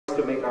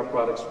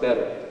products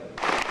better.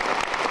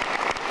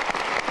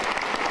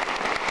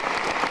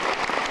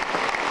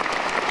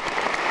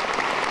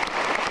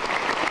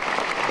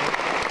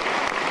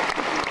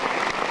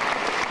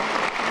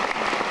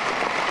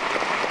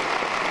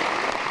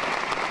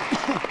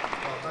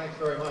 Thanks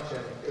very much,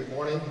 and good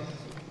morning.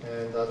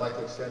 And I'd like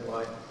to extend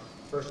my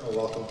personal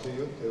welcome to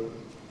you to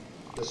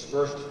this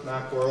first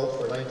MACWorld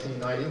for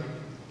 1990.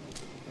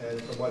 And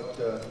from what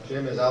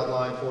Jim has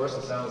outlined for us,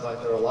 it sounds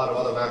like there are a lot of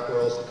other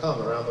MACWorlds to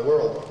come around the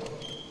world.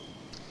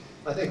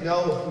 I think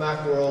no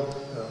MACWorld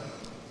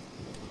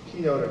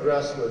keynote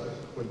address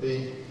would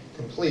be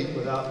complete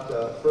without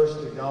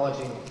first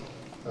acknowledging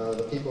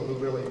the people who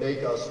really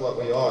make us what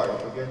we are.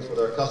 It begins with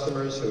our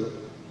customers who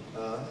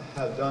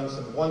have done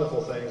some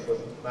wonderful things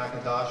with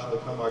Macintosh and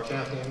become our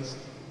champions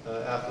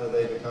after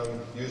they become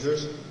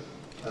users.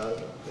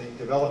 The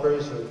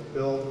developers who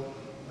build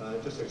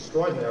just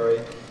extraordinary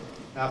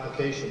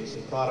applications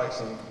and products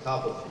on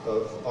top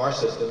of our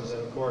systems,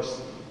 and of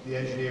course the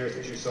engineers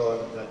that you saw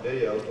in that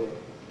video who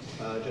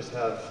just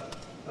have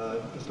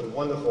just a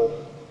wonderful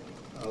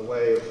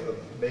way of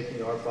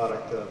making our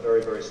product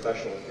very, very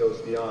special. It goes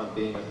beyond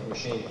being a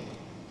machine.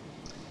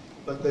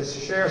 But they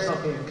share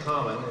something in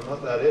common, and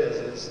what that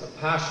is a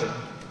passion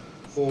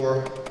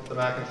for the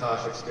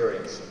Macintosh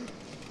experience.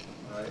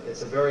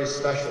 It's a very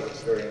special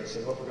experience,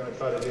 and what we're going to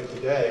try to do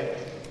today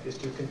is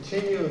to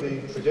continue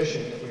the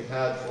tradition that we've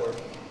had for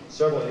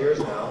several years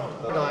now, a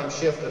paradigm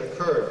shift that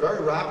occurred very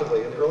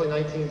rapidly in the early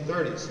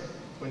 1930s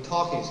when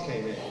talkies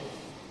came in.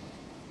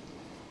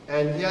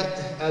 And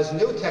yet, as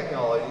new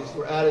technologies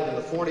were added in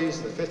the 40s,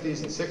 and the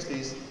 50s, and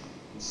 60s,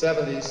 and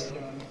 70s,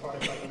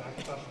 products like the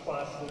Macintosh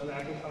Plus and the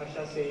Macintosh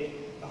SE,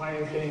 the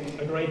high-end's getting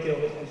a great deal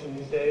of attention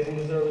these days, and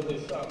deservedly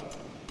so.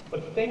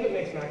 But the thing that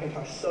makes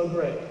Macintosh so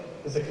great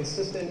is a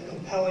consistent,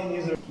 compelling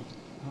user.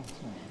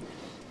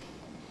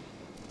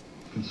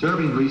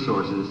 Conserving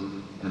resources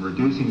and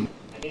reducing.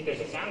 I think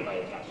there's a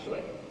soundbite attached to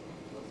it.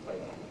 Let's play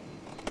that.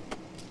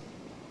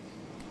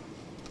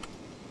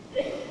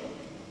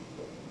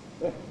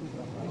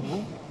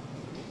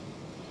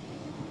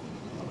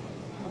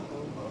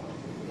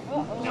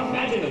 Now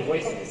imagine the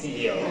voice of the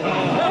CEO.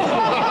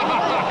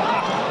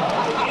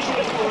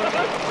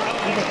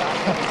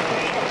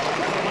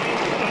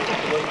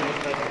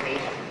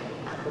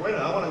 Wait a minute,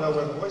 I want to know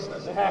where the voice is.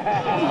 What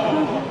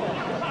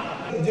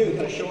to do to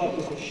kind of show off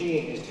this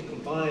machine is to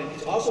combine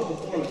its awesome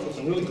performance with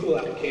some really cool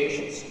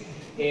applications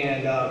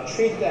and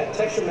treat that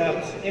texture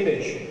mapped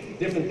image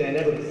different than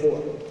ever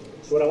before.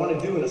 So what I want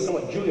to do in a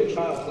somewhat Julia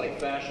Childs-like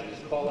fashion is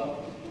call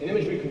up an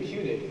image we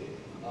computed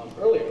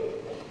earlier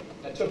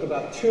that took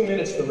about 2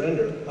 minutes to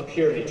render up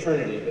here in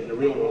eternity, but in the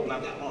real world,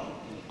 not that long,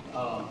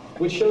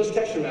 which shows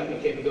texture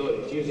mapping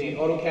capabilities using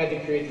AutoCAD to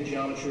create the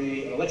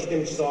geometry and electric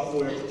image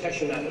software to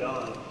texture map it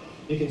on.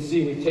 You can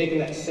see we've taken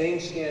that same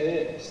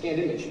scanned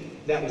image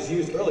that was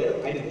used earlier,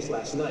 I did this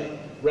last night,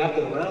 wrapped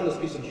it around this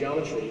piece of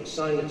geometry,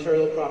 assigned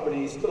material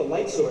properties, put a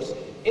light source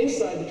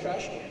inside the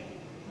trash can,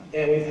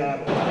 and we've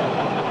had.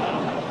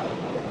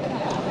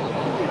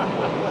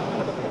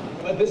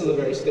 But this is a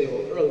very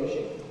stable early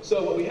machine.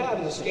 So what we have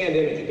is a scanned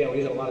image. Again, we're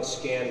using a lot of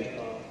scanned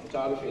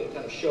photography to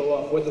kind of show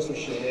off what this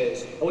machine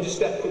is. And we'll just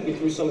step quickly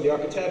through some of the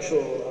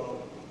architectural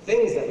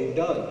things that we've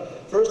done.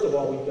 First of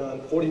all, we've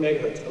done 40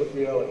 megahertz,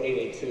 030 and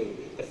 882,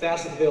 the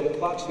fastest available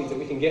clock speeds that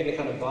we can get in the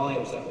kind of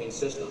volumes that we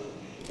insist on.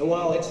 And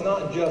while it's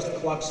not just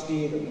clock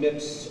speed or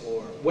MIPS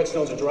or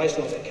whetstones or dry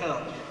stones that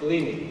count,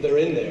 believe me, they're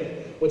in there.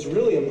 What's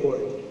really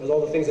important is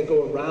all the things that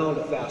go around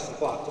a fast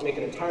clock to make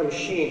an entire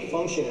machine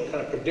function in a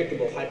kind of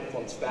predictable,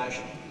 high-performance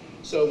fashion.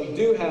 So we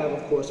do have,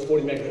 of course,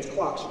 40 megahertz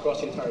clocks across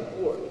the entire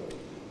board.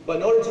 But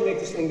in order to make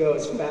this thing go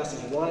as fast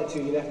as you want it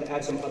to, you have to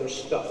add some other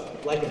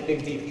stuff, like a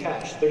big deep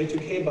cache, 32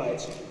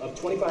 kbytes of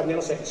 25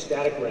 nanosecond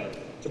static RAM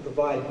to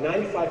provide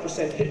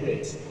 95% hit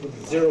rates with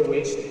 0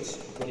 wait states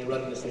when you're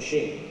running this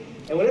machine.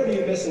 And whenever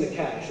you miss in the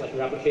cache, like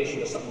your application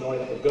does something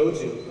annoying like a go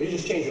to, or you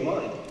just change your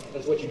mind,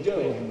 that's what you're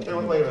doing. Wait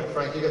a minute,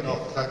 Frank, you're getting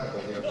awful technical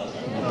here.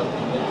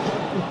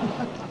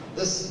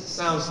 This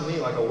sounds to me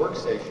like a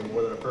workstation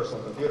more than a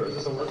personal computer. Is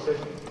this a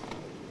workstation?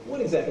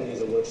 What exactly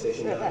is a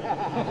workstation now?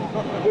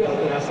 We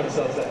often ask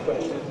ourselves that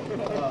question.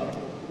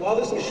 While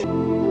this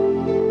machine...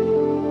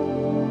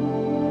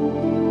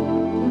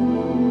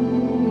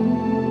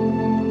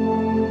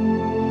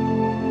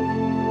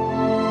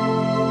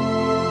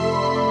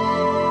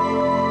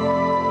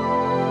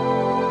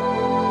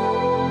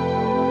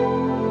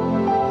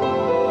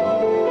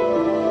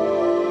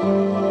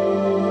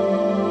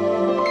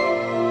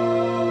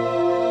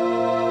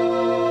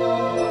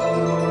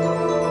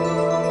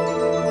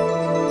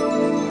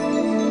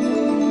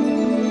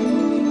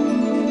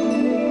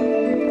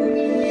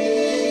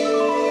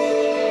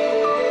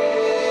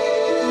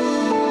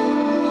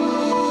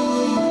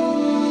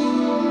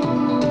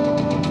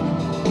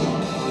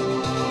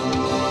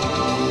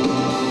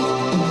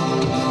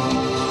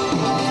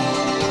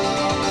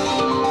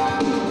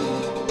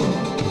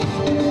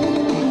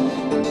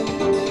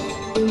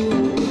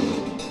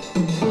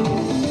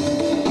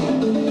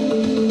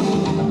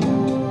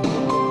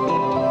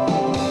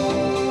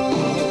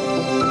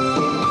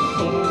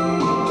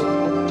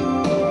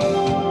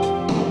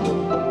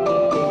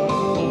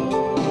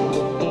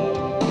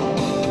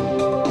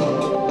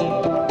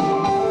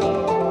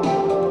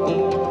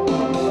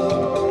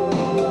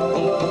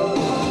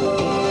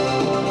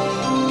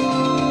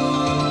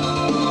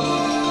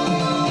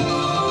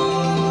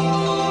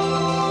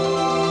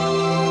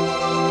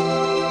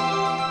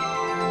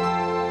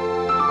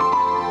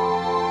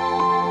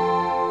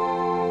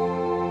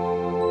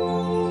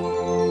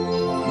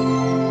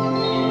 you.